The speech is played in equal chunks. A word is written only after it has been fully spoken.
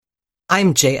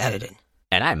I'm Jay Edidin.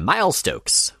 And I'm Miles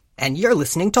Stokes. And you're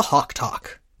listening to Hawk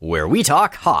Talk, where we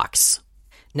talk Hawks.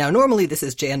 Now, normally this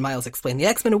is Jay and Miles Explain the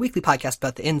X-Men, a weekly podcast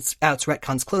about the ins, outs,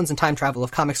 retcons, clones, and time travel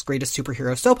of comics' greatest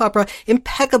superhero soap opera,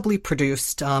 impeccably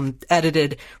produced,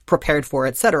 edited, prepared for,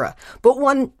 etc. But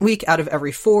 1 week out of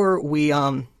every 4, we,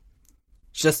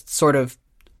 just sort of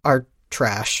are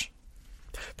trash.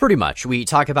 Pretty much. We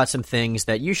talk about some things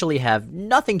that usually have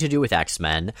nothing to do with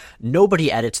X-Men.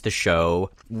 Nobody edits the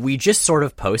show. We just sort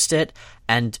of post it,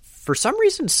 and for some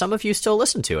reason, some of you still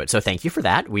listen to it. So thank you for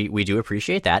that. We do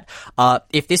appreciate that.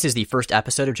 If this is the first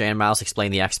episode of Jay and Miles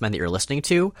Explain the X-Men that you're listening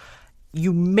to,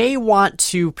 you may want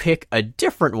to pick a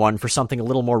different one for something a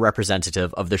little more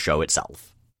representative of the show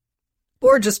itself.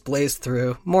 Or just blaze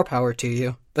through. More power to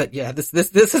you. But yeah, this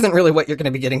isn't really what you're going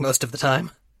to be getting most of the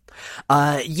time.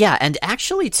 Yeah, and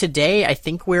actually today I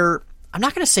think I'm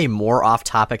not going to say more off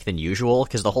topic than usual,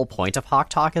 because the whole point of Hawk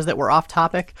Talk is that we're off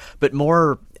topic, but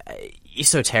more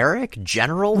esoteric,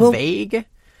 general, vague.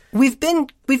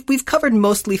 We've covered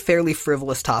mostly fairly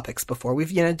frivolous topics before.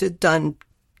 We've done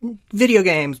video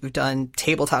games, we've done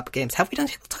tabletop games. Have we done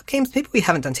tabletop games? Maybe we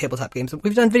haven't done tabletop games.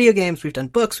 We've done video games, we've done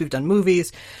books, we've done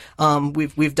movies.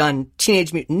 We've done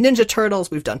Teenage Mutant Ninja Turtles,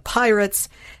 we've done pirates,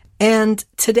 and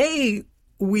today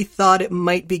we thought it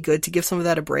might be good to give some of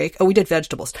that a break. Oh, we did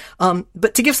vegetables.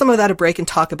 But to give some of that a break and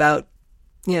talk about,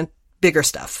 bigger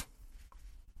stuff.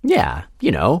 Yeah,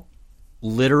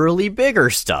 literally bigger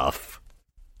stuff.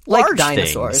 Like large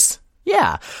dinosaurs. Things.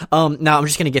 Yeah. Now I'm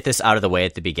just going to get this out of the way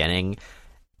at the beginning.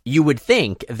 You would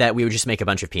think that we would just make a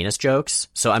bunch of penis jokes.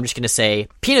 So I'm just going to say,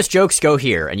 penis jokes go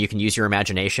here, and you can use your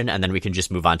imagination, and then we can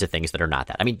just move on to things that are not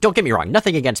that. I mean, don't get me wrong,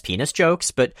 nothing against penis jokes,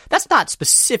 but that's not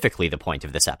specifically the point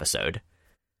of this episode.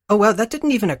 Oh, wow, that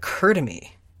didn't even occur to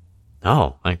me.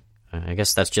 Oh, I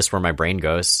guess that's just where my brain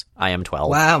goes. I am 12.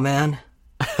 Wow, man.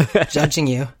 Judging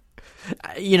you.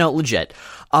 Legit.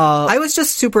 I was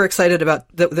just super excited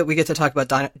about that we get to talk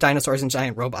about dinosaurs and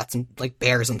giant robots and,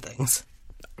 bears and things.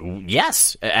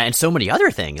 Yes, and so many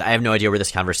other things. I have no idea where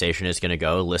this conversation is going to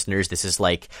go. Listeners, this is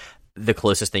the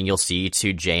closest thing you'll see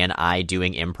to Jay and I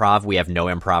doing improv. We have no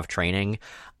improv training,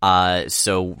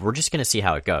 so we're just going to see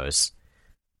how it goes.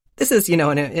 This is,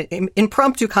 an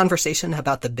impromptu conversation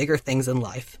about the bigger things in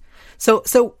life. So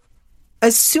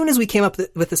as soon as we came up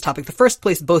with this topic, the first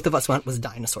place both of us went was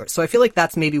dinosaurs. So I feel like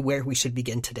that's maybe where we should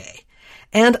begin today.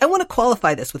 And I want to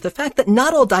qualify this with the fact that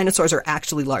not all dinosaurs are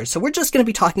actually large. So we're just going to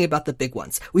be talking about the big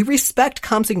ones. We respect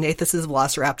Compsognathus,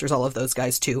 velociraptors, all of those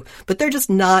guys too, but they're just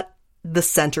not the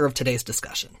center of today's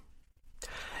discussion.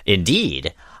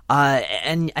 Indeed.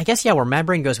 And I guess, where my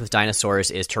brain goes with dinosaurs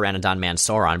is Pteranodon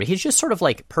Mansauron, but he's just sort of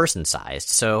person-sized,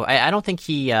 so I don't think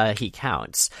he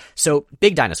counts. So,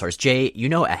 big dinosaurs. Jay, you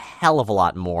know a hell of a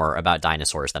lot more about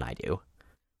dinosaurs than I do.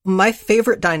 My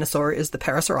favorite dinosaur is the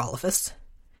Parasaurolophus.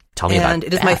 Tell me about that. And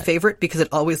it is my favorite because it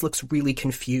always looks really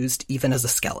confused, even as a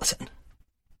skeleton.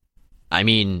 I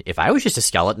mean, if I was just a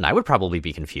skeleton, I would probably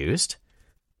be confused.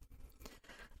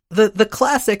 The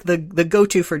classic, the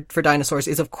go-to for dinosaurs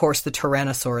is, of course, the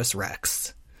Tyrannosaurus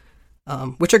Rex,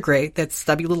 which are great. That's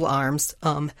stubby little arms.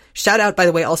 Shout out, by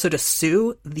the way, also to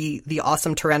Sue, the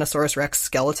awesome Tyrannosaurus Rex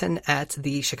skeleton at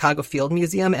the Chicago Field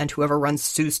Museum, and whoever runs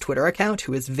Sue's Twitter account,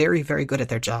 who is very, very good at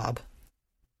their job.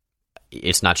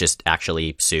 It's not just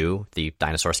actually Sue, the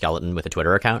dinosaur skeleton with a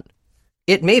Twitter account?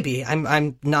 It may be.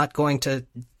 I'm not going to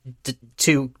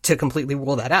completely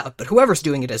rule that out, but whoever's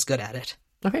doing it is good at it.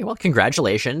 Okay, well,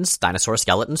 congratulations, Dinosaur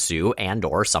Skeleton Sue, and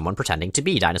or someone pretending to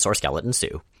be Dinosaur Skeleton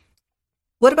Sue.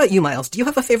 What about you, Miles? Do you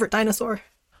have a favorite dinosaur?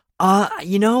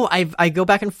 I go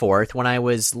back and forth. When I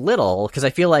was little, because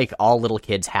I feel like all little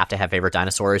kids have to have favorite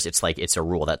dinosaurs. It's it's a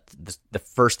rule that the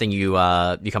first thing you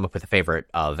come up with a favorite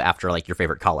of after your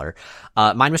favorite color.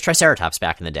 Mine was Triceratops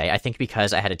back in the day. I think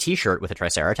because I had a T-shirt with a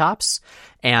Triceratops,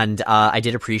 and I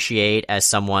did appreciate, as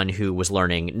someone who was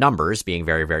learning numbers, being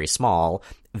very, very small,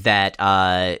 that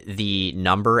the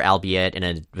number, albeit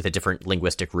with a different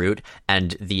linguistic root,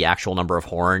 and the actual number of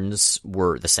horns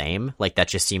were the same. That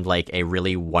just seemed like a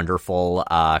really wonderful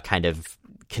kind of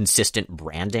consistent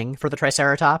branding for the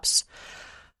Triceratops.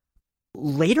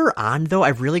 Later on, though,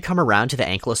 I've really come around to the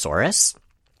Ankylosaurus.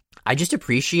 I just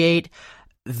appreciate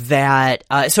that,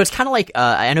 so it's kind of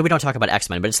I know we don't talk about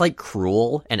X-Men, but it's like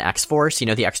Cruel and X-Force,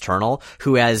 the External,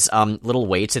 who has little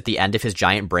weights at the end of his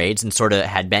giant braids and sort of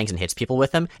headbangs and hits people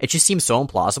with them. It just seems so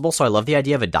implausible, so I love the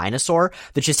idea of a dinosaur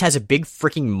that just has a big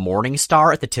freaking morning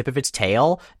star at the tip of its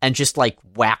tail and just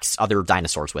whacks other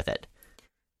dinosaurs with it.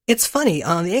 It's funny, the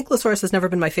Ankylosaurus has never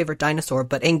been my favorite dinosaur,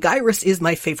 but Anguirus is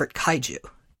my favorite kaiju.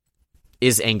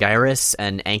 Is Anguirus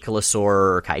an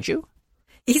ankylosaur kaiju?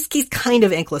 He's kind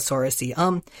of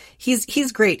Ankylosaurus-y.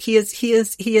 He's great. He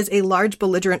is a large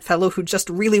belligerent fellow who just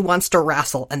really wants to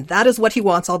wrestle, and that is what he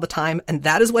wants all the time, and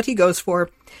that is what he goes for.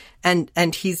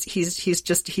 And he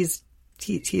is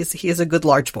a good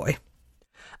large boy.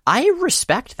 I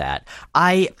respect that.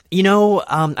 I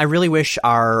really wish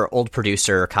our old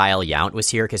producer Kyle Yount was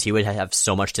here because he would have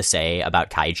so much to say about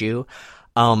kaiju.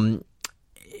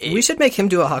 We should make him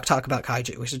do a Hawk Talk about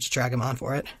kaiju. We should just drag him on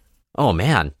for it. Oh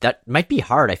man, that might be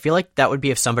hard. I feel like that would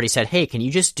be if somebody said, "Hey, can you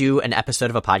just do an episode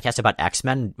of a podcast about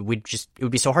X-Men?" It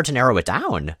would be so hard to narrow it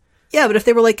down. Yeah, but if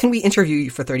they were like, "Can we interview you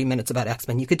for 30 minutes about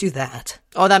X-Men?" You could do that.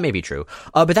 Oh, that may be true.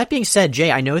 But that being said,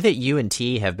 Jay, I know that you and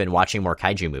T have been watching more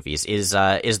kaiju movies. Is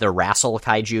the Wrassle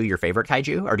kaiju your favorite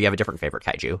kaiju, or do you have a different favorite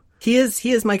kaiju? He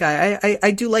is my guy.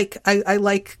 I do like I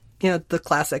like the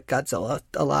classic Godzilla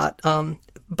a lot.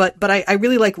 But I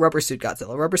really like Rubber Suit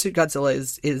Godzilla. Rubber Suit Godzilla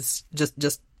is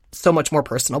just so much more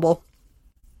personable.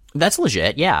 That's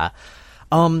legit, yeah.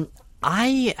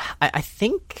 I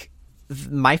think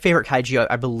my favorite kaiju,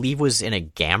 I believe, was in a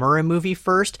Gamera movie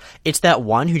first. It's that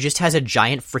one who just has a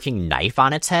giant freaking knife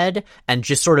on its head and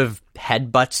just sort of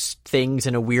headbutts things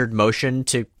in a weird motion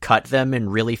to cut them in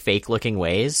really fake-looking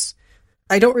ways.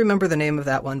 I don't remember the name of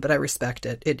that one, but I respect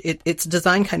it. Its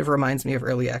design kind of reminds me of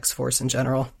early X-Force in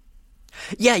general.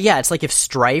 Yeah, it's like if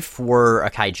Strife were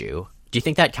a kaiju. Do you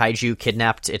think that kaiju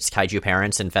kidnapped its kaiju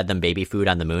parents and fed them baby food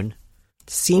on the moon?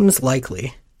 Seems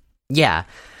likely. Yeah.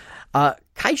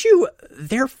 Kaiju,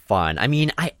 they're fun. I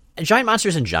mean, giant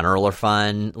monsters in general are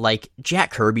fun. Like,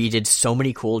 Jack Kirby did so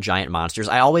many cool giant monsters.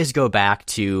 I always go back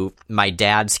to my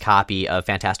dad's copy of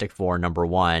Fantastic Four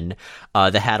 #1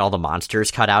 that had all the monsters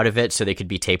cut out of it so they could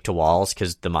be taped to walls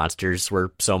because the monsters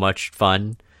were so much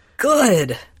fun.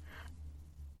 Good.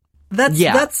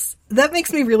 That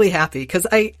makes me really happy because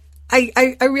I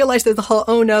realized there's a whole,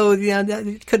 oh no,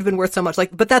 that could have been worth so much.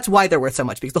 But that's why they're worth so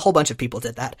much, because a whole bunch of people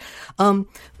did that.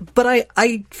 But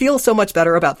I feel so much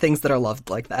better about things that are loved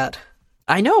like that.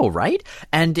 I know, right?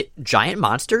 And giant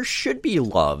monsters should be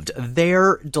loved.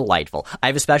 They're delightful. I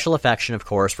have a special affection, of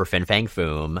course, for Fin Fang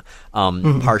Foom,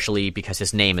 partially because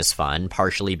his name is fun,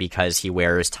 partially because he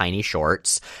wears tiny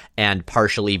shorts, and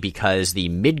partially because the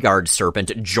Midgard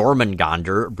serpent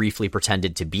Jormungandr briefly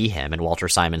pretended to be him in Walter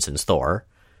Simonson's Thor.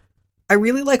 I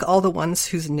really like all the ones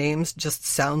whose names just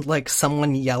sound like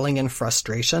someone yelling in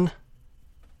frustration.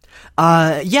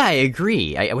 Yeah, I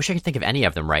agree. I wish I could think of any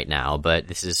of them right now, but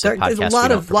this is a podcast. There's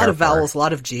a lot of vowels, a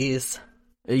lot of G's.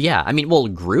 Yeah, I mean, well,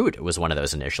 Groot was one of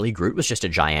those initially. Groot was just a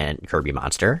giant Kirby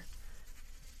monster.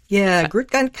 Yeah,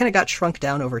 Groot kind of got shrunk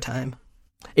down over time.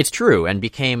 It's true, and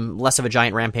became less of a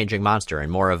giant rampaging monster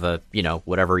and more of a,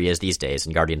 whatever he is these days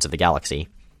in Guardians of the Galaxy.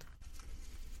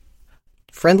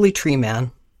 Friendly tree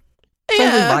man.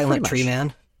 Friendly violent tree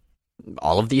man.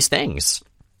 All of these things.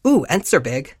 Ooh, Ents are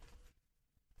big.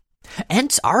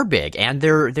 Ents are big, and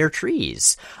they're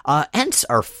trees. Ents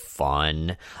are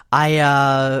fun.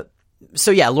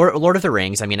 So yeah, Lord of the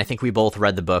Rings, I mean, I think we both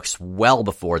read the books well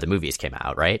before the movies came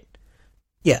out, right?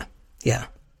 Yeah.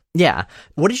 Yeah.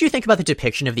 What did you think about the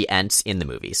depiction of the Ents in the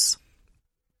movies?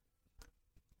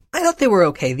 I thought they were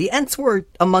okay. The Ents were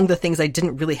among the things I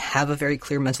didn't really have a very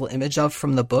clear mental image of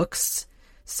from the books,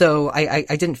 so I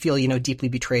didn't feel, deeply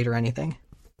betrayed or anything.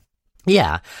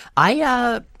 Yeah.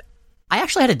 I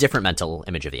actually had a different mental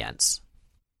image of the Ents.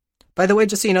 By the way,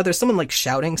 just so you know, there's someone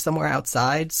shouting somewhere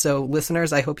outside. So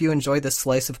listeners, I hope you enjoy this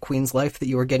slice of Queen's life that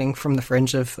you are getting from the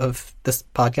fringe of this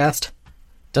podcast.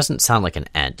 Doesn't sound like an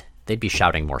Ent. They'd be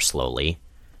shouting more slowly.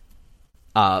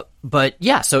 But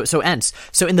yeah, so Ents.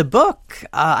 So in the book,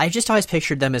 I just always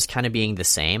pictured them as kind of being the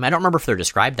same. I don't remember if they're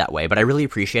described that way, but I really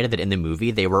appreciated that in the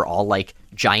movie they were all like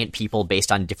giant people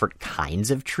based on different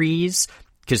kinds of trees,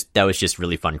 because that was just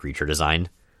really fun creature design.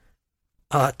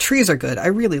 Trees are good. I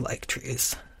really like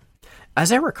trees.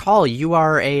 As I recall, you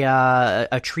are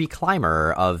a tree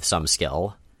climber of some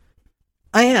skill.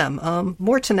 I am.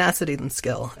 More tenacity than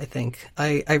skill, I think.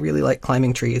 I really like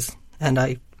climbing trees, and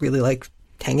I really like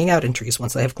hanging out in trees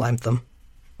once I have climbed them.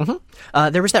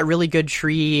 Mm-hmm. There was that really good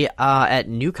tree at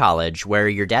New College where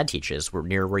your dad teaches,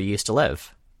 near where you used to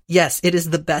live. Yes, it is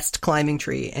the best climbing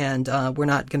tree, and we're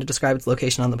not going to describe its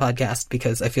location on the podcast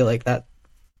because I feel like that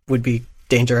would be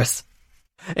dangerous.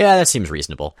 Yeah, that seems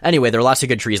reasonable. Anyway, there are lots of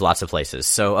good trees, lots of places.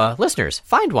 So, listeners,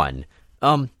 find one.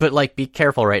 But be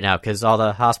careful right now because all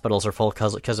the hospitals are full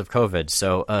because of COVID.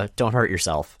 So, don't hurt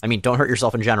yourself. I mean, don't hurt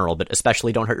yourself in general, but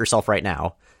especially don't hurt yourself right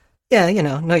now. Yeah,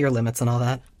 know your limits and all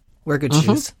that. Wear good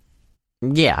shoes.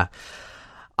 Yeah.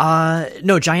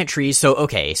 No, giant trees. So,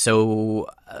 okay. So,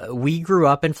 we grew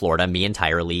up in Florida, me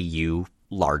entirely, you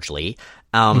largely.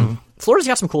 Florida's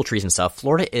got some cool trees and stuff.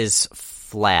 Florida is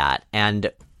flat.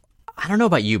 And I don't know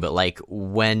about you, but like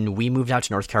when we moved out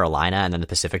to North Carolina and then the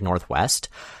Pacific Northwest,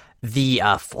 the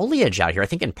foliage out here, I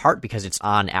think in part because it's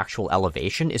on actual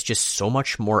elevation, is just so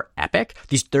much more epic.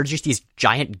 There's just these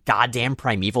giant goddamn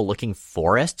primeval looking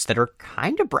forests that are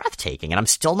kind of breathtaking, and I'm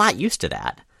still not used to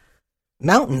that.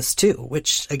 Mountains, too,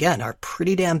 which, again, are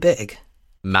pretty damn big.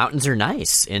 Mountains are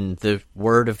nice, in the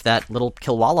word of that little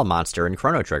Kilwalla monster in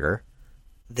Chrono Trigger.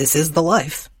 This is the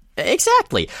life.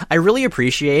 Exactly. I really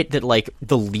appreciate that, like,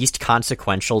 the least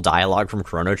consequential dialogue from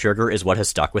Chrono Trigger is what has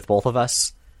stuck with both of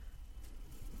us.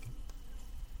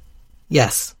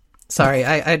 Yes. Sorry,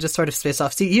 I just sort of spaced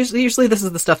off. See, usually this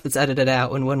is the stuff that's edited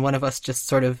out when one of us just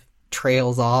sort of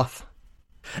trails off.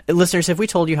 Listeners, have we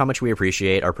told you how much we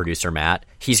appreciate our producer, Matt?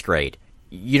 He's great.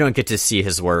 You don't get to see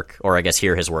his work, or I guess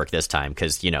hear his work this time,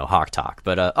 because, you know, Hawk Talk.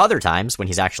 But other times, when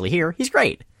he's actually here, he's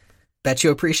great. Bet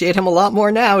you appreciate him a lot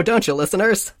more now, don't you,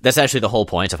 listeners? That's actually the whole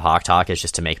point of Hawk Talk, is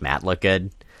just to make Matt look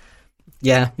good.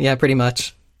 Yeah, pretty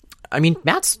much. I mean,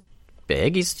 Matt's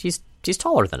big. He's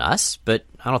taller than us, but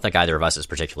I don't think either of us is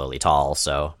particularly tall,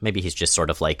 so maybe he's just sort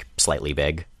of, like, slightly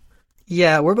big.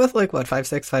 Yeah, we're both, like, what,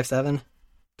 5'6",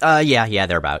 5'7"? Yeah,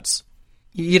 thereabouts.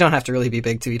 You don't have to really be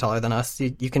big to be taller than us.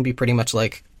 You can be pretty much,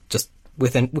 like, just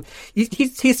within...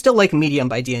 He's still, like, medium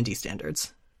by D&D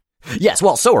standards. Yes,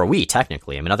 well, so are we,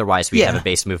 technically. I mean, otherwise we'd have a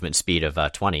base movement speed of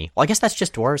 20. Well, I guess that's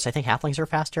just dwarves. I think halflings are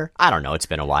faster. I don't know. It's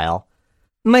been a while.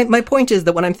 My point is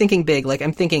that when I'm thinking big, like,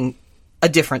 I'm thinking a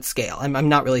different scale. I'm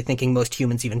not really thinking most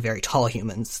humans, even very tall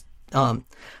humans. I'm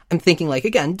thinking, like,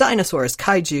 again, dinosaurs,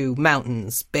 kaiju,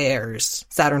 mountains, bears,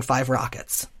 Saturn V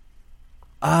rockets.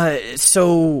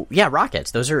 So yeah,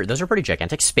 rockets. Those are pretty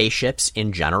gigantic. Spaceships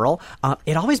in general.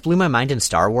 It always blew my mind in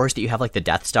Star Wars that you have like the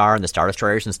Death Star and the Star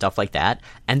Destroyers and stuff like that.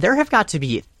 And there have got to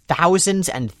be thousands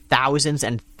and thousands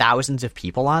and thousands of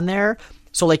people on there.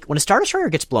 So like when a Star Destroyer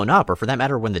gets blown up, or for that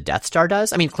matter, when the Death Star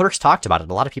does, I mean, Clerks talked about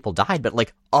it. A lot of people died, but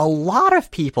like a lot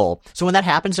of people. So when that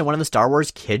happens in one of the Star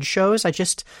Wars kids shows, I'm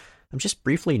just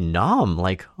briefly numb,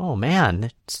 like, oh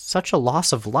man, it's such a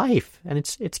loss of life, and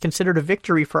it's considered a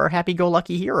victory for our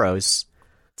happy-go-lucky heroes.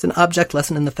 It's an object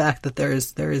lesson in the fact that there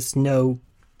is no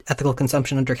ethical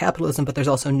consumption under capitalism, but there's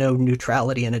also no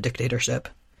neutrality in a dictatorship.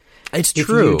 It's if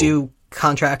true. If you do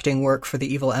contracting work for the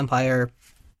evil empire,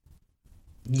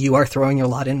 you are throwing your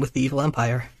lot in with the evil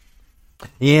empire.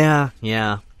 Yeah.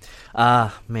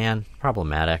 Man,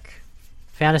 problematic.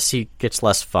 Fantasy gets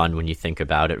less fun when you think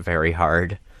about it very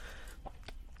hard.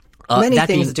 Many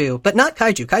things do, but not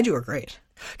kaiju. Kaiju are great.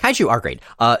 Kaiju are great.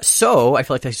 So I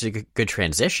feel like this is a good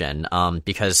transition,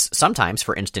 because sometimes,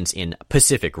 for instance, in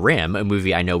Pacific Rim, a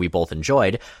movie I know we both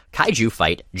enjoyed, kaiju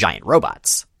fight giant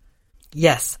robots.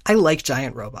 Yes, I like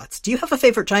giant robots. Do you have a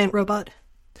favorite giant robot?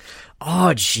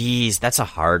 Oh, geez, that's a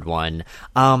hard one.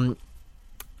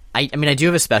 I mean, I do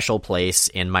have a special place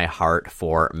in my heart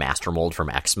for Master Mold from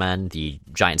X-Men, the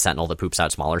giant sentinel that poops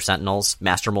out smaller sentinels.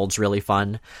 Master Mold's really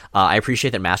fun. I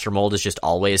appreciate that Master Mold is just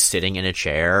always sitting in a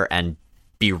chair and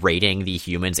berating the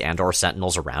humans and or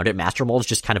sentinels around it. Master Mold's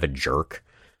just kind of a jerk.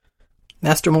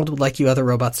 Master Mold would like you other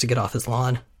robots to get off his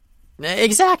lawn.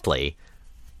 Exactly.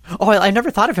 Oh, I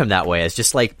never thought of him that way, as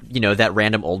just like, you know, that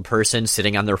random old person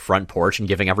sitting on their front porch and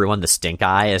giving everyone the stink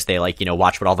eye as they, like, you know,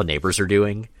 watch what all the neighbors are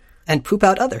doing. And poop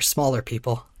out other smaller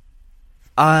people.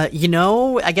 You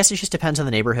know, I guess it just depends on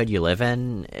the neighborhood you live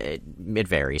in. It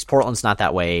varies. Portland's not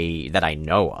that way that I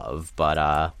know of,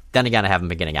 but then again, I haven't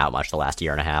been getting out much the last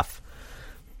year and a half.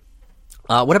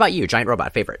 What about you? Giant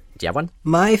robot favorite? Do you have one?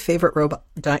 My favorite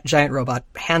giant robot,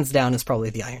 hands down, is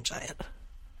probably the Iron Giant.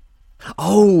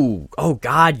 Oh,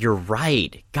 God, you're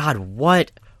right. God,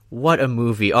 what a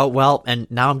movie. Oh, well, and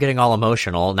now I'm getting all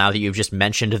emotional now that you've just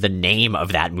mentioned the name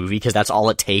of that movie, because that's all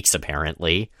it takes,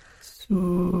 apparently.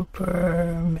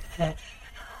 Superman.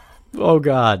 Oh,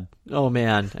 God. Oh,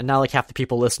 man. And now, like, half the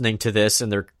people listening to this in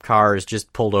their cars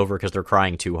just pulled over because they're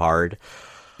crying too hard.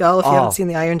 Y'all, if you haven't seen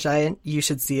The Iron Giant, you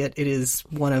should see it. It is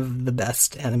one of the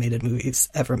best animated movies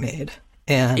ever made.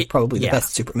 And probably the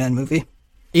best Superman movie.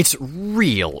 It's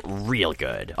real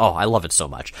good. Oh, I love it so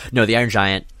much. No, The Iron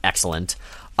Giant, excellent.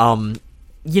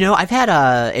 You know, I've had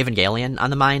Evangelion on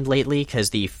the mind lately because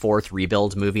the fourth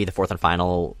rebuild movie, the fourth and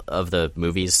final of the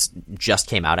movies, just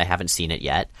came out. I haven't seen it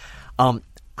yet.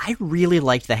 I really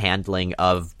liked the handling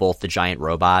of both the giant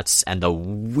robots and the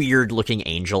weird-looking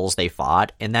angels they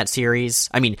fought in that series.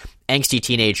 I mean, angsty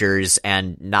teenagers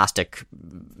and Gnostic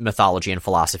mythology and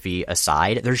philosophy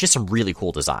aside, there's just some really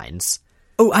cool designs.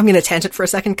 Oh, I'm going to tangent for a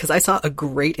second because I saw a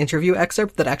great interview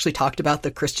excerpt that actually talked about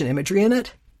the Christian imagery in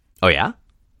it. Oh, yeah?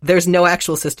 There's no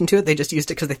actual system to it. They just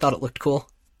used it because they thought it looked cool.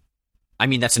 I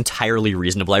mean, that's entirely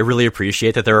reasonable. I really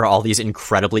appreciate that there are all these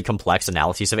incredibly complex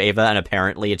analyses of Ava, and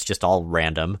apparently it's just all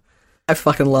random. I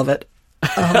fucking love it.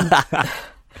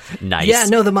 Nice. Yeah,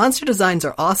 no, the monster designs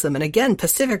are awesome. And again,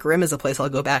 Pacific Rim is a place I'll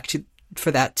go back to for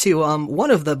that too.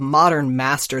 One of the modern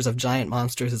masters of giant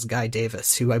monsters is Guy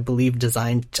Davis, who I believe did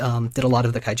a lot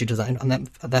of the kaiju design on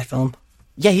that film.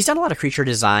 Yeah, he's done a lot of creature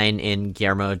design in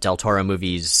Guillermo del Toro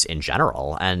movies in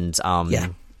general, and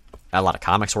a lot of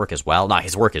comics work as well. No,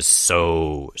 his work is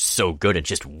so good and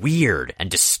just weird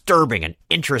and disturbing and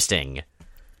interesting.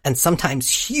 And sometimes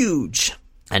huge.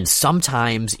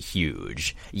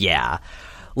 Yeah.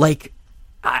 Like,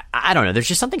 I don't know. There's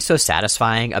just something so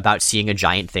satisfying about seeing a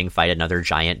giant thing fight another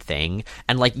giant thing.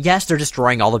 And, like, yes, they're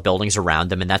destroying all the buildings around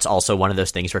them, and that's also one of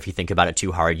those things where if you think about it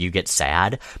too hard, you get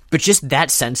sad. But just that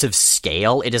sense of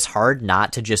scale, it is hard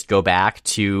not to just go back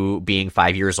to being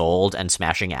 5 years old and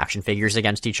smashing action figures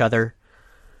against each other.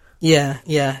 Yeah.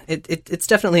 It's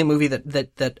definitely a movie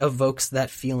that evokes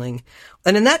that feeling.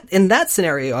 And in that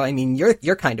scenario, I mean,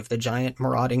 you're kind of the giant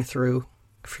marauding through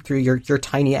your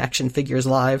tiny action figures'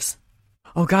 lives.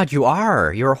 Oh god, you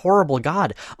are. You're a horrible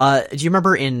god. Do you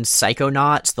remember in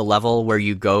Psychonauts, the level where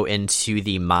you go into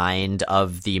the mind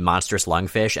of the monstrous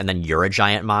lungfish and then you're a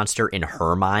giant monster in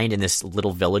her mind in this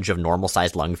little village of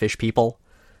normal-sized lungfish people?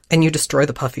 And you destroy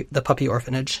the puppy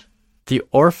orphanage. The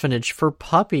orphanage for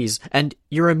puppies. And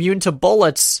you're immune to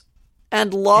bullets.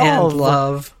 And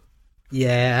love.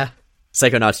 Yeah.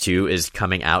 Psychonauts 2 is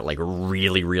coming out like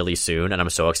really, really soon, and I'm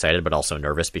so excited but also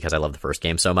nervous because I love the first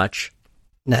game so much.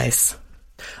 Nice.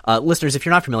 Listeners, if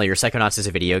you're not familiar, Psychonauts is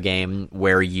a video game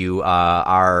where you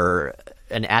are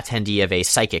an attendee of a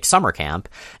psychic summer camp,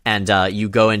 and you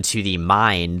go into the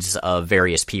minds of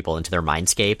various people, into their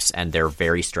mindscapes, and they're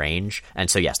very strange. And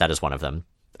so, yes, that is one of them.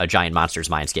 A giant monster's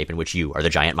mindscape in which you are the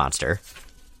giant monster.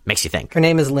 Makes you think. Her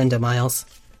name is Linda, Miles.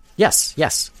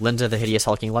 Yes. Linda, the hideous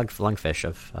hulking lungfish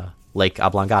of Lake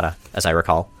Oblongata, as I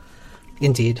recall.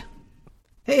 Indeed.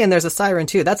 Hey, and there's a siren,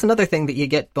 too. That's another thing that you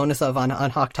get bonus of on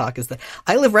Hawk Talk, is that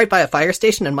I live right by a fire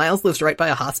station and Miles lives right by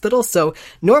a hospital, so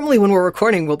normally when we're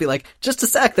recording, we'll be like, just a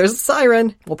sec, there's a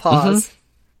siren. We'll pause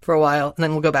for a while, and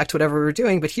then we'll go back to whatever we're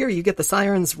doing, but here you get the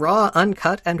sirens raw,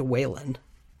 uncut, and wailin'.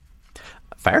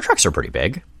 Fire trucks are pretty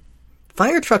big.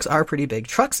 Fire trucks are pretty big.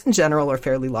 Trucks in general are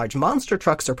fairly large. Monster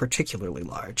trucks are particularly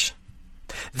large.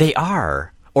 They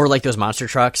are. Or like those monster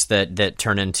trucks that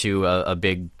turn into a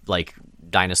big, like,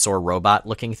 dinosaur robot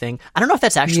looking thing. I don't know if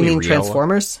that's actually real. You mean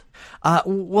Transformers?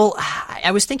 Well,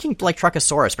 I was thinking like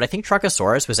Truckosaurus, but I think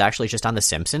Truckosaurus was actually just on The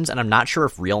Simpsons, and I'm not sure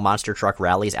if real monster truck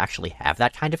rallies actually have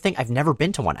that kind of thing. I've never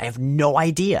been to one. I have no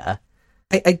idea.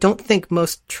 I don't think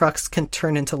most trucks can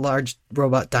turn into large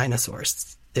robot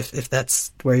dinosaurs, if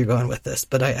that's where you're going with this.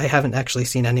 But I haven't actually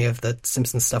seen any of the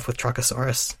Simpsons stuff with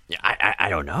Truckosaurus. Yeah, I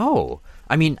don't know.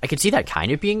 I mean, I could see that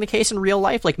kind of being the case in real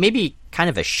life. Like, maybe kind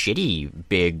of a shitty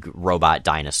big robot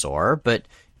dinosaur, but,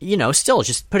 you know, still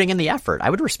just putting in the effort. I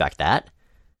would respect that.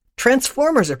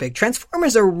 Transformers are big.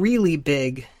 Transformers are really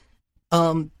big.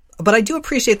 But I do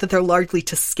appreciate that they're largely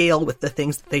to scale with the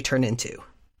things that they turn into.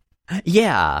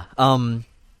 Yeah. Well,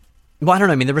 I don't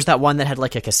know. I mean, there was that one that had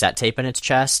like a cassette tape in its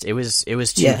chest. It was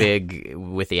too big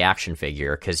with the action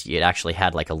figure because it actually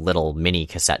had like a little mini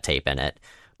cassette tape in it.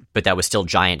 But that was still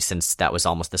giant since that was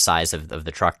almost the size of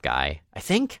the truck guy. I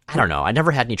think? I don't know. I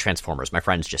never had any Transformers. My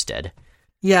friends just did.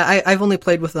 Yeah, I've only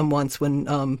played with them once when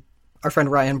our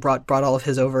friend Ryan brought all of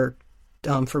his over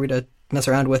for me to mess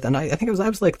around with. And I think I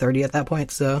was like 30 at that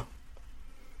point, so...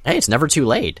 Hey, it's never too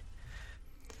late.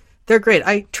 They're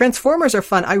great. Transformers are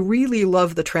fun. I really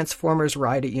love the Transformers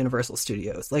ride at Universal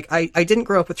Studios. Like, I didn't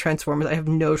grow up with Transformers. I have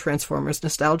no Transformers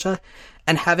nostalgia.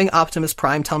 And having Optimus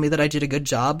Prime tell me that I did a good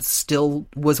job still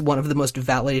was one of the most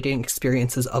validating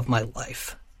experiences of my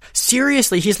life.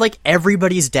 Seriously, he's like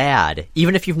everybody's dad.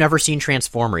 Even if you've never seen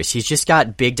Transformers, he's just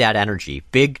got big dad energy.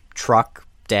 Big truck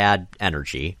dad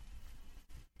energy.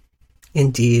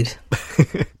 Indeed.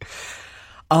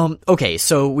 Okay,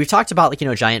 so we've talked about, like, you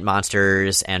know, giant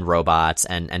monsters and robots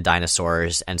and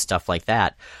dinosaurs and stuff like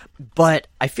that, but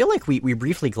I feel like we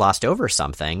briefly glossed over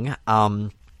something.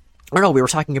 We were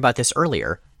talking about this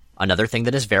earlier. Another thing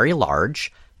that is very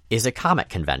large is a comic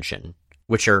convention,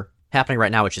 which are happening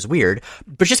right now, which is weird,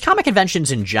 but just comic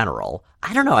conventions in general.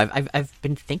 I don't know, I've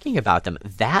been thinking about them.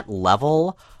 That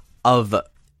level of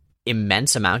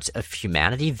immense amounts of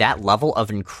humanity, that level of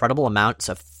incredible amounts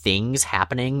of things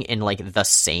happening in like the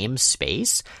same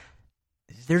space,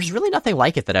 there's really nothing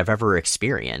like it that I've ever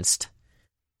experienced.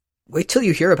 Wait till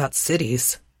you hear about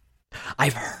cities.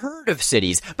 I've heard of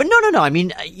cities, but no. I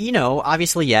mean,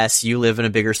 obviously, yes, you live in a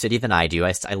bigger city than I do.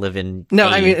 I live in... No,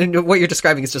 I mean, what you're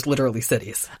describing is just literally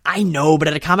cities. I know, but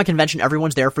at a comic convention,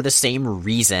 everyone's there for the same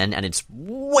reason, and it's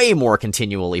way more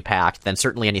continually packed than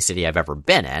certainly any city I've ever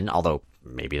been in, although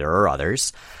maybe there are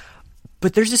others.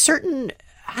 But there's a certain...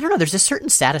 I don't know, there's a certain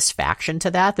satisfaction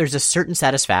to that. There's a certain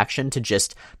satisfaction to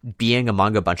just being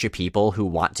among a bunch of people who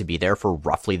want to be there for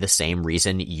roughly the same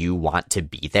reason you want to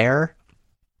be there.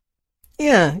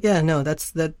 Yeah, no,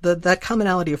 that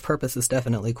commonality of purpose is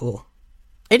definitely cool.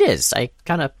 It is. I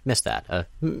kind of miss that.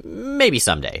 Maybe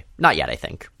someday. Not yet, I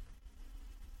think.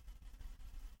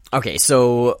 Okay,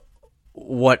 so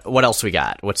what else we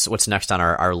got? What's next on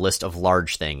our list of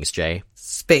large things, Jay?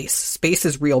 Space. Space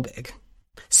is real big.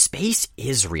 Space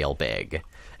is real big.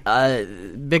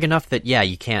 Big enough that, yeah,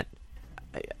 you can't...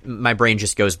 My brain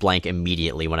just goes blank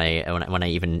immediately when I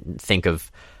even think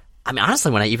of... I mean,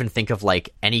 honestly, when I even think of,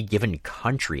 like, any given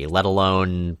country, let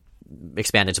alone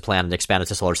expanded to planet, expanded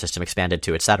to solar system, expanded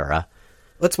to etc.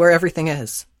 That's where everything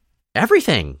is.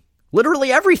 Everything.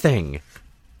 Literally everything.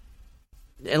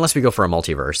 Unless we go for a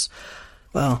multiverse.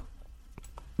 Well.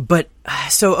 But,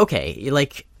 so, okay,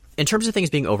 like... In terms of things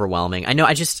being overwhelming, I know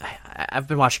I've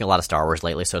been watching a lot of Star Wars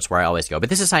lately, so it's where I always go. But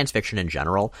this is science fiction in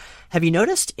general. Have you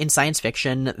noticed in science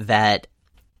fiction that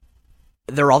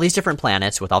there are all these different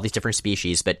planets with all these different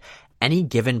species, but any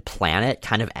given planet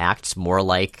kind of acts more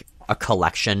like a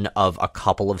collection of a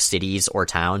couple of cities or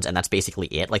towns, and that's basically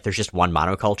it? Like, there's just one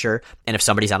monoculture, and if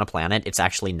somebody's on a planet, it's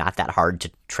actually not that hard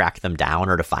to track them down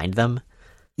or to find them?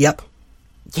 Yep.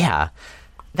 Yeah.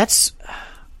 It's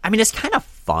kind of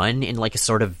fun in, like, a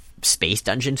sort of space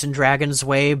Dungeons and Dragons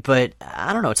way, but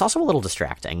I don't know, it's also a little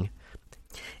distracting.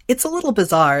 It's a little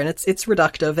bizarre, and it's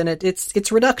reductive, and it's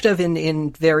reductive in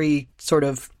very sort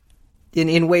of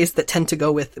in ways that tend to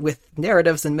go with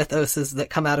narratives and mythoses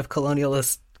that come out of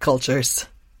colonialist cultures.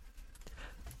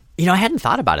 I hadn't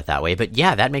thought about it that way, but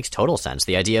yeah, that makes total sense.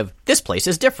 The idea of this place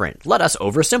is different. Let us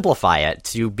oversimplify it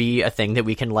to be a thing that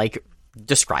we can, like,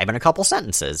 describe in a couple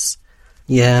sentences.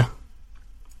 Yeah.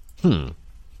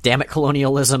 Damn it,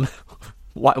 colonialism.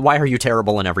 Why are you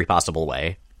terrible in every possible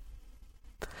way?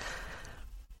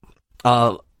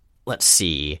 Let's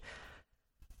see.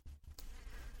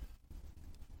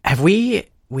 We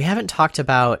haven't talked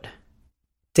about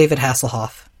David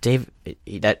Hasselhoff.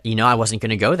 I wasn't going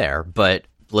to go there, but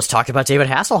let's talk about David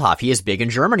Hasselhoff. He is big in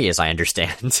Germany, as I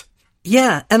understand.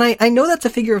 Yeah, and I know that's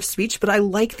a figure of speech, but I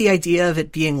like the idea of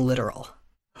it being literal.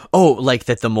 Oh, like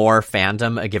that the more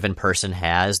fandom a given person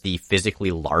has, the physically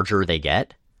larger they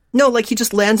get? No, like he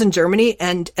just lands in Germany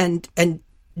and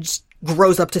just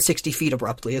grows up to 60 feet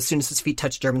abruptly as soon as his feet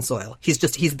touch German soil.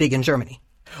 He's big in Germany.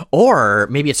 Or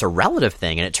maybe it's a relative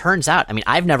thing, and it turns out, I mean,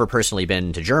 I've never personally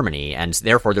been to Germany, and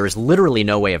therefore there is literally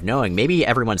no way of knowing. Maybe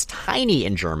everyone's tiny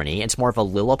in Germany. It's more of a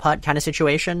Lilliput kind of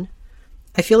situation.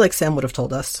 I feel like Sam would have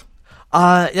told us.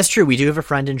 That's true. We do have a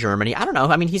friend in Germany. I don't know.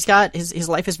 I mean, he's got his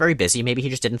life is very busy. Maybe he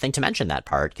just didn't think to mention that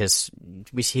part because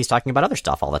he's talking about other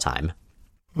stuff all the time.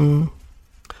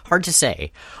 Hard to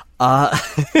say.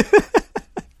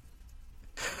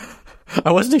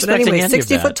 I wasn't expecting any of that.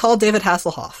 60-foot tall David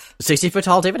Hasselhoff. 60-foot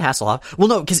tall David Hasselhoff. Well,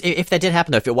 no, because if that did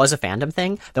happen, though, if it was a fandom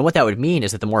thing, then what that would mean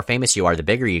is that the more famous you are, the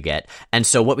bigger you get. And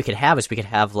so what we could have is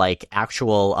like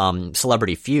actual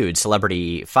celebrity feuds,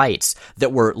 celebrity fights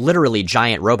that were literally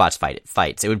giant robots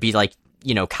fights. It would be like,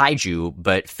 kaiju,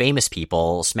 but famous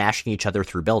people smashing each other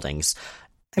through buildings.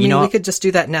 I mean, we could just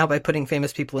do that now by putting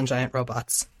famous people in giant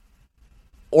robots.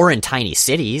 Or in tiny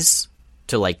cities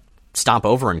to, like, stomp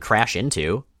over and crash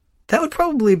into. That would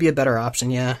probably be a better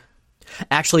option, yeah.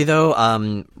 Actually,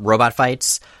 though, robot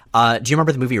fights. Do you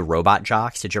remember the movie Robot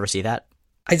Jox? Did you ever see that?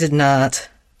 I did not.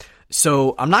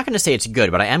 So I'm not going to say it's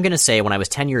good, but I am going to say when I was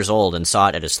 10 years old and saw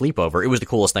it at a sleepover, it was the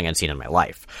coolest thing I'd seen in my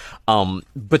life.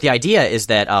 But the idea is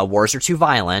that wars are too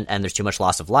violent and there's too much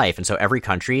loss of life, and so every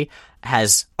country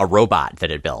has a robot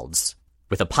that it builds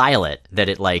with a pilot that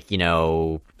it,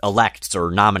 elects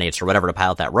or nominates or whatever to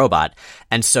pilot that robot.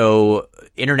 And so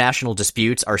international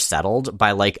disputes are settled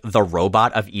by, the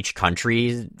robot of each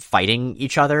country fighting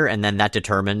each other, and then that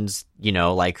determines,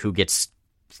 who gets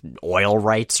oil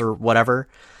rights or whatever.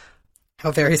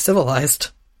 How very civilized.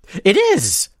 It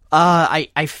is!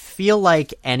 I feel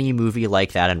like any movie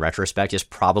like that in retrospect is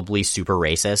probably super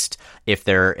racist if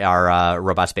there are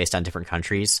robots based on different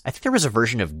countries. I think there was a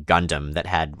version of Gundam that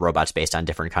had robots based on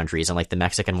different countries, and the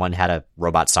Mexican one had a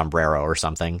robot sombrero or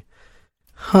something.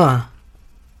 Huh.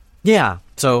 Yeah,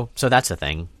 so that's a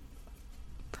thing.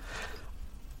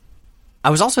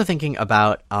 I was also thinking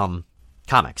about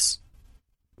comics.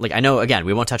 I know, again,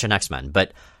 we won't touch on X-Men,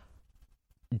 but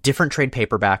different trade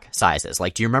paperback sizes.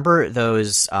 Like, do you remember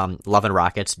those Love and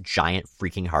Rockets giant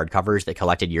freaking hardcovers that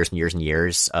collected years and years and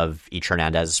years of each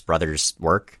Hernandez brothers'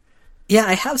 work? Yeah,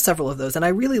 I have several of those, and I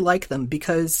really like them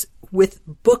because with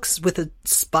books with a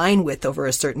spine width over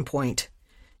a certain point,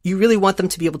 you really want them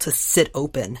to be able to sit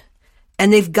open.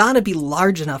 And they've got to be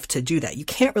large enough to do that. You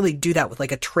can't really do that with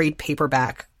like a trade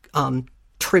paperback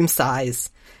trim size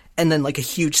and then like a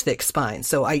huge thick spine.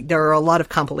 So there are a lot of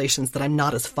compilations that I'm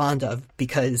not as fond of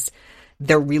because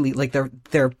they're really like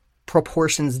their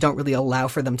proportions don't really allow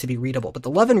for them to be readable. But the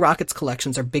Love and Rockets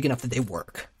collections are big enough that they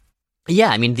work.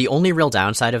 Yeah, I mean, the only real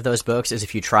downside of those books is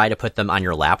if you try to put them on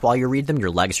your lap while you read them,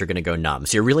 your legs are going to go numb.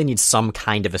 So you really need some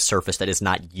kind of a surface that is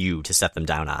not you to set them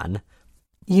down on.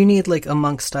 You need like a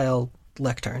monk-style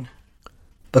lectern.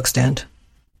 Bookstand.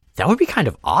 That would be kind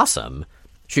of awesome.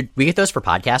 Should we get those for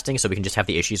podcasting so we can just have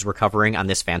the issues we're covering on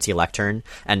this fancy lectern?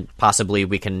 And possibly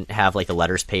we can have like the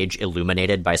letters page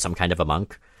illuminated by some kind of a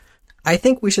monk? I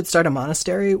think we should start a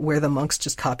monastery where the monks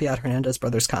just copy out Hernandez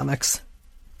Brothers comics.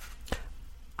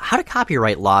 How do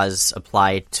copyright laws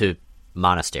apply to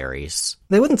monasteries?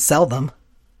 They wouldn't sell them.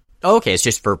 Oh, okay, it's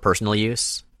just for personal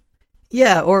use?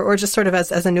 Yeah, or just sort of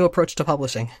as a new approach to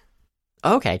publishing.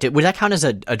 Okay, would that count as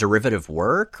a derivative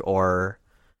work, or...?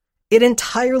 It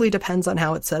entirely depends on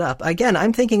how it's set up. Again,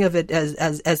 I'm thinking of it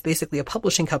as basically a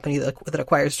publishing company that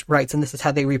acquires rights, and this is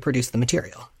how they reproduce the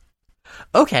material.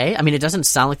 Okay, I mean, it doesn't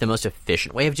sound like the most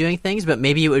efficient way of doing things, but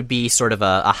maybe it would be sort of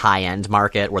a high-end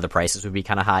market where the prices would be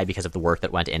kind of high because of the work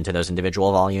that went into those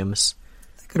individual volumes.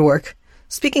 That could work.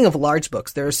 Speaking of large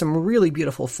books, there are some really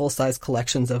beautiful full-size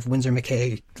collections of Winsor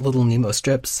McCay Little Nemo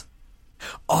strips.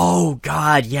 Oh,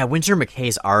 God, yeah, Winsor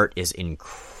McCay's art is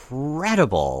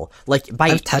incredible.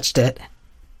 I've touched it.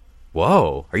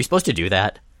 Whoa, are you supposed to do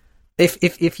that?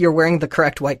 If you're wearing the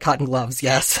correct white cotton gloves,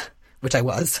 yes, which I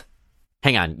was.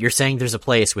 Hang on, you're saying there's a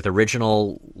place with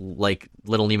original, like,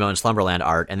 Little Nemo and Slumberland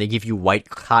art, and they give you white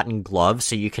cotton gloves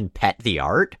so you can pet the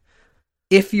art?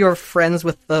 If you're friends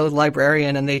with the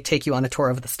librarian and they take you on a tour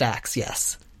of the stacks,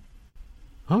 yes.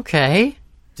 Okay.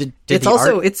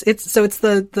 It's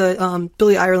the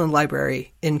Billy Ireland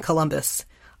Library in Columbus,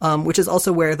 which is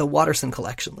also where the Watterson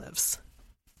collection lives.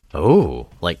 Oh,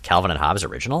 like Calvin and Hobbes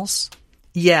originals?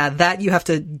 Yeah, that you have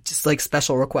to just like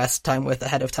special request time with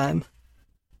ahead of time.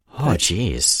 Oh,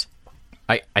 jeez.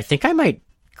 I think I might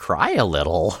cry a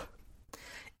little.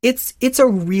 It's a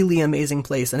really amazing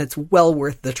place, and it's well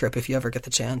worth the trip if you ever get the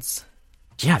chance.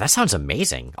 Yeah, that sounds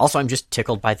amazing. Also, I'm just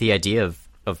tickled by the idea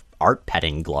of art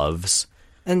petting gloves.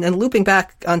 And looping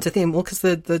back onto theme, well, because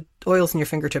the oils in your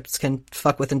fingertips can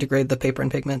fuck with and degrade the paper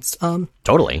and pigments.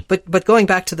 Totally. But going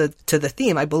back to the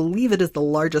theme, I believe it is the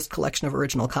largest collection of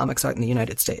original comics art in the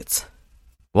United States.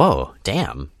 Whoa,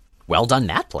 damn. Well done,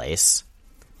 that place.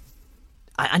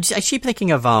 I keep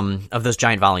thinking of those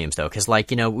giant volumes, though, because, like,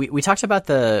 you know, we talked about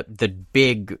the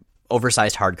big,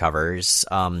 oversized hardcovers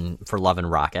for Love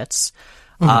and Rockets.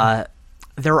 Mm-hmm.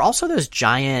 There are also those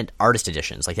giant artist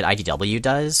editions, like that IDW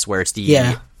does, where it's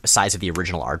the size of the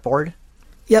original artboard.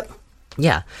 Yep.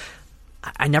 Yeah.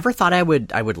 I never thought I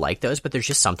would like those, but there's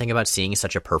just something about seeing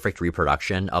such a perfect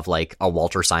reproduction of, like, a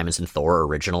Walter Simonson Thor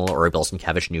original or a Bill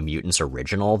Sienkiewicz New Mutants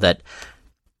original that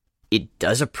it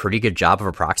does a pretty good job of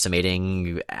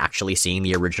approximating actually seeing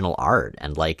the original art.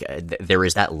 And, like, there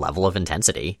is that level of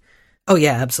intensity. Oh,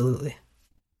 yeah, absolutely.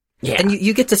 Yeah. And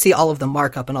you get to see all of the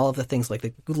markup and all of the things like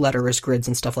the letterers grids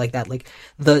and stuff like that. Like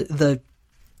the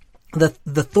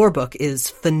Thor book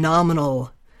is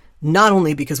phenomenal, not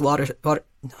only because Walter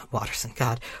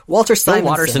Simonson.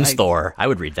 Watterson's Thor. I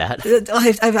would read that.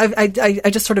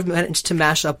 I just sort of managed to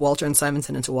mash up Walter and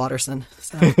Simonson into Watterson.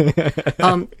 So.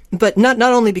 But not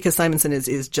only because Simonson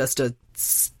is just a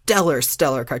stellar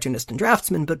cartoonist and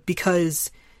draftsman, but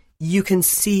because you can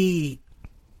see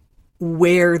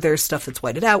where there's stuff that's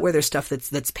whited out, where there's stuff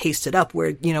that's pasted up,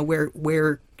 where, you know,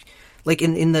 where like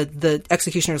in the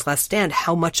Executioner's Last Stand,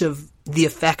 how much of the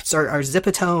effects are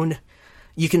Zipatone.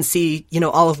 You can see, you know,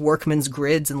 all of Workman's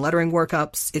grids and lettering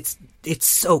workups. It's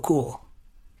so cool.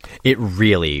 It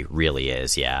really, really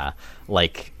is, yeah.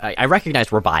 Like, I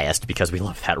recognize we're biased because we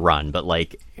love that run, but,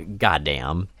 like,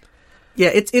 goddamn. Yeah,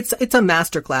 it's a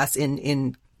masterclass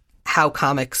in how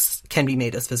comics can be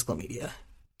made as physical media.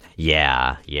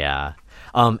 Yeah.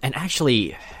 And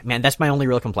actually, man, that's my only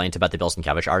real complaint about the Bill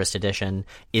Sienkiewicz Artist Edition,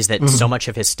 is that so much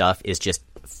of his stuff is just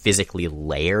physically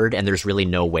layered, and there's really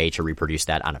no way to reproduce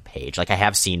that on a page. Like, I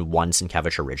have seen one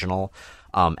Sienkiewicz original,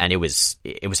 and it was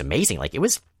amazing. Like, it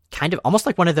was kind of almost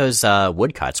like one of those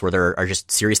woodcuts where there are just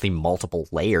seriously multiple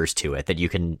layers to it that you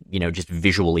can, you know, just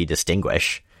visually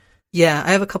distinguish. Yeah,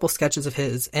 I have a couple sketches of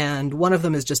his, and one of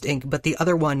them is just ink, but the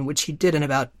other one, which he did in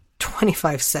about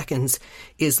 25 seconds,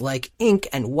 is like ink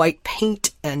and white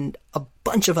paint and a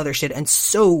bunch of other shit, and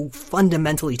so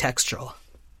fundamentally textural.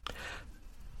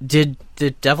 Did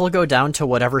the devil go down to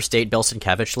whatever state Bill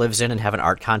Sienkiewicz lives in and have an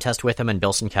art contest with him, and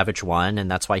Bill Sienkiewicz won, and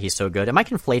that's why he's so good? Am I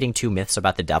conflating two myths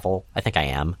about the devil? I think I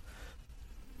am.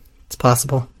 It's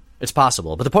possible. It's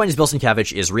possible, but the point is Bill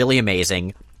Sienkiewicz is really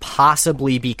amazing,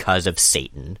 possibly because of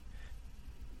Satan.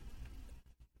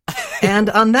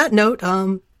 And on that note,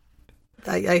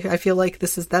 I feel like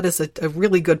that is a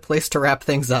really good place to wrap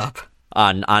things up.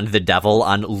 On the devil,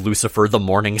 on Lucifer the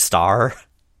Morning Star.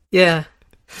 Yeah.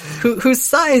 Whose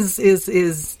size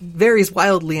is varies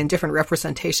wildly in different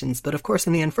representations, but of course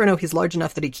in the Inferno he's large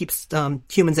enough that he keeps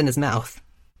humans in his mouth.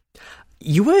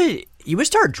 You would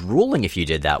start drooling if you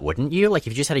did that, wouldn't you? Like,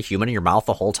 if you just had a human in your mouth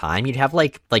the whole time, you'd have,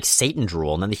 like Satan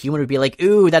drool, and then the human would be like,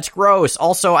 ooh, that's gross.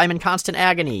 Also, I'm in constant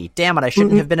agony. Damn it, I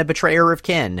shouldn't have been a betrayer of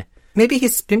kin. Maybe he,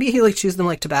 like, chews them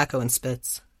like tobacco and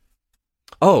spits.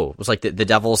 Oh, it was like the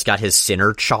devil's got his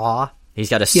sinner chaw. He's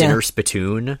got a sinner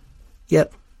spittoon.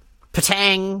 Yep.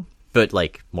 Patang! But,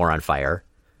 like, more on fire.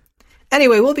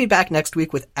 Anyway, we'll be back next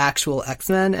week with actual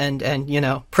X-Men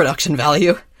and production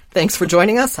value. Thanks for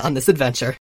joining us on this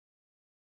adventure.